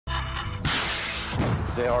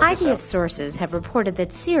IDF sources have reported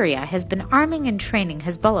that Syria has been arming and training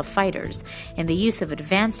Hezbollah fighters in the use of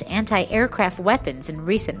advanced anti-aircraft weapons in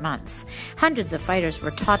recent months. Hundreds of fighters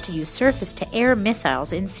were taught to use surface-to-air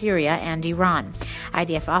missiles in Syria and Iran.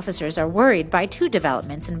 IDF officers are worried by two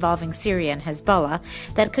developments involving Syria and Hezbollah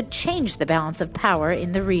that could change the balance of power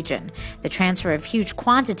in the region: the transfer of huge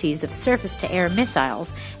quantities of surface-to-air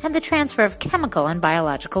missiles and the transfer of chemical and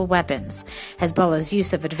biological weapons. Hezbollah's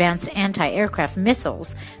use of advanced anti-aircraft missiles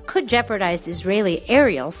could jeopardize Israeli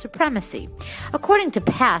aerial supremacy. According to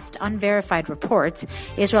past unverified reports,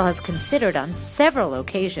 Israel has considered on several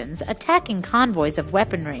occasions attacking convoys of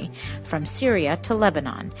weaponry from Syria to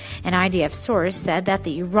Lebanon. An IDF source said that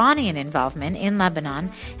the Iranian involvement in Lebanon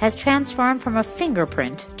has transformed from a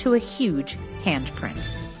fingerprint to a huge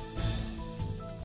handprint.